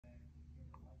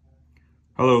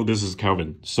Hello, this is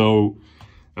Calvin. So,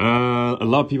 a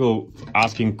lot of people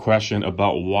asking question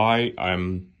about why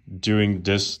I'm doing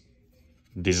this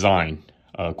design,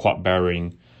 quad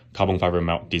bearing carbon fiber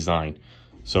mount design.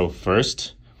 So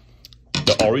first,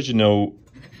 the original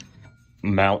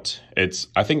mount,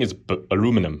 I think it's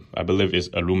aluminum. I believe it's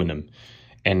aluminum.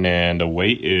 And then the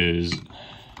weight is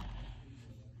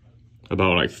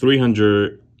about like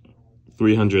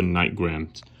 309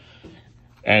 grams.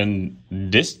 And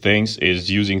this thing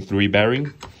is using 3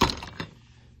 bearing.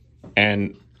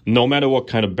 And no matter what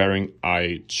kind of bearing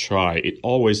I try, it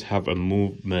always have a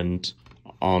movement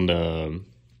on the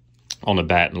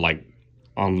bat, like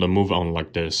on the move on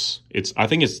like this. I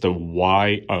think it's the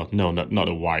Y. Oh no, not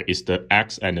the Y. It's the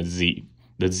X and the Z.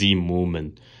 The Z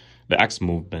movement, the X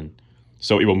movement.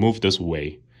 So it will move this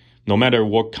way. No matter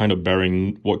what kind of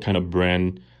bearing, what kind of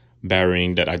brand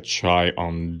bearing that I try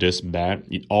on this bat,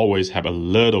 it always have a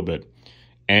little bit.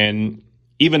 And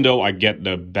even though I get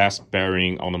the best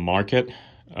bearing on the market,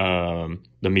 the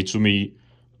Mitsumi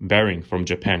bearing from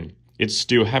Japan, it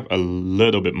still have a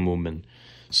little bit movement.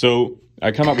 So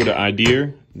I come up with the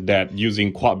idea that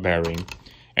using quad bearing,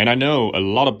 and I know a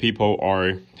lot of people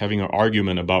are having an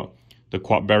argument about the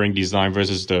quad bearing design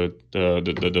versus the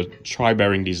tri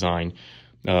bearing design.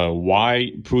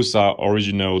 Why Prusa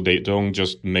original, they don't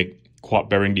just make quad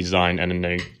bearing design, and then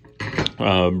they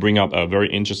bring up a very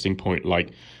interesting point,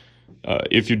 like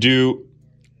if you do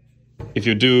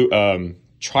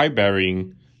tri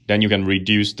bearing, then you can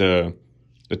reduce the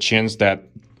chance that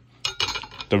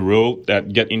the roll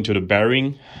that get into the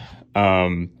bearing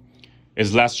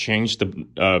is less chance.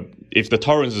 If the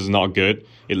tolerance is not good,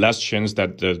 it less chance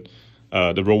that the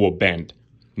roll will bend.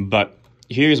 But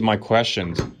here's my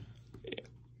question: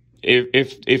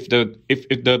 if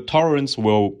the tolerance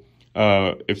will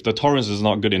if the tolerance is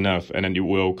not good enough, and then it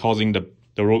will causing the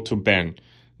roll to bend,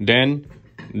 then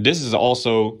this is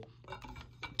also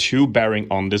 2 bearing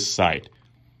on this side.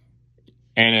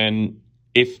 And then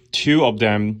if 2 of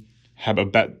them have a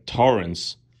bad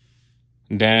tolerance,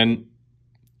 then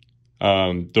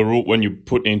the roll, when you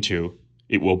put into,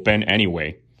 it will bend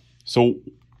anyway. So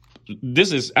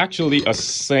this is actually a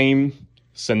same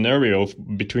scenario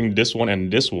between this one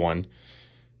and this one.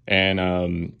 And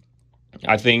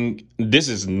I think this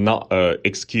is not an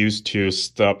excuse to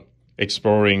stop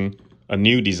exploring a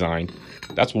new design.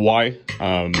 That's why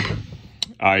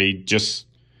I just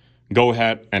go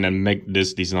ahead and then make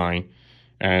this design,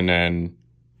 and then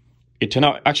it turned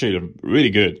out actually really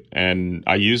good. And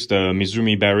I used the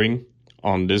Mitsumi bearing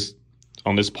on this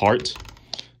part,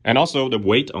 and also the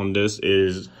weight on this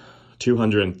is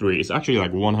 203. It's actually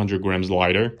like 100 grams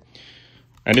lighter.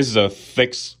 And this is a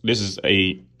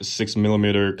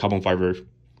 6mm carbon fiber,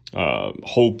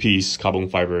 whole piece carbon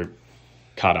fiber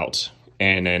cutout.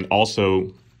 And then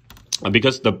also,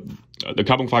 because the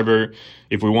carbon fiber,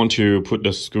 if we want to put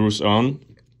the screws on,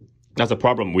 that's a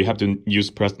problem. We have to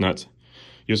use press nuts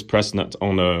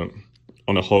on the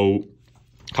whole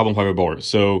carbon fiber board.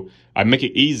 So I make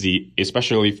it easy,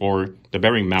 especially for the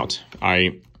bearing mount.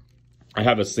 I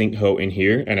have a sink hole in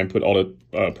here, and I put all the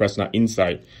press nut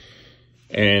inside.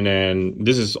 And then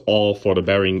this is all for the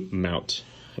bearing mount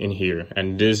in here.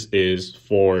 And this is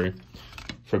for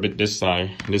this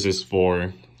side, this is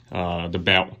for the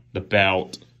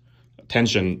belt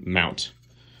tension mount.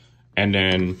 And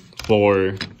then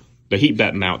for the heat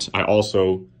bed mount, I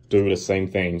also do the same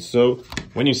thing. So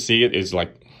when you see it, it's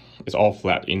like it's all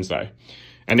flat inside.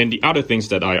 And then the other things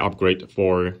that I upgrade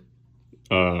for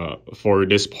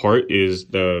this part is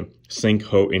the sink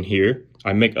hole in here.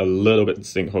 I make a little bit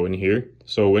sink hole in here,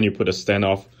 so when you put a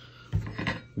standoff,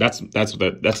 that's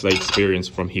the experience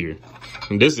from here.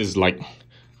 And this is like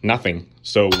nothing.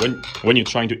 So when you're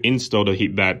trying to install the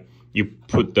heat bed, you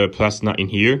put the plus nut in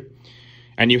here,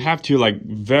 and you have to like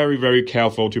very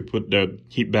careful to put the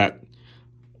heat bed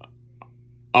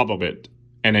up of it,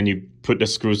 and then you put the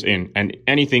screws in. And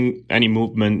any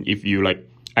movement, if you like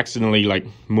accidentally like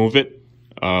move it,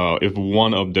 if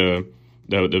one of the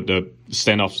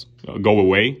standoffs go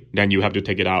away, then you have to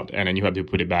take it out, and then you have to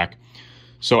put it back.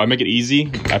 So I make it easy.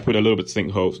 I put a little bit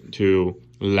sink hole to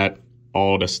let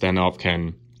all the standoff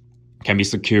can be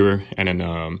secure, and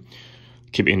then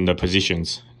keep in the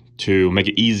positions to make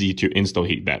it easy to install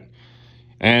heat bed.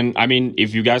 And I mean,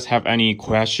 if you guys have any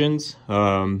questions,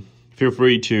 feel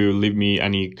free to leave me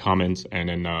any comments, and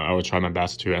then I will try my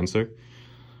best to answer.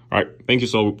 All right, thank you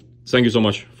so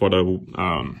much for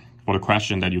the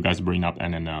question that you guys bring up,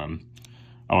 and then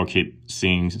I will keep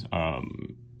seeing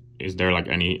is there like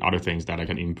any other things that I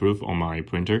can improve on my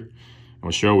printer. I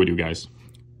will share with you guys.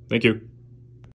 Thank you.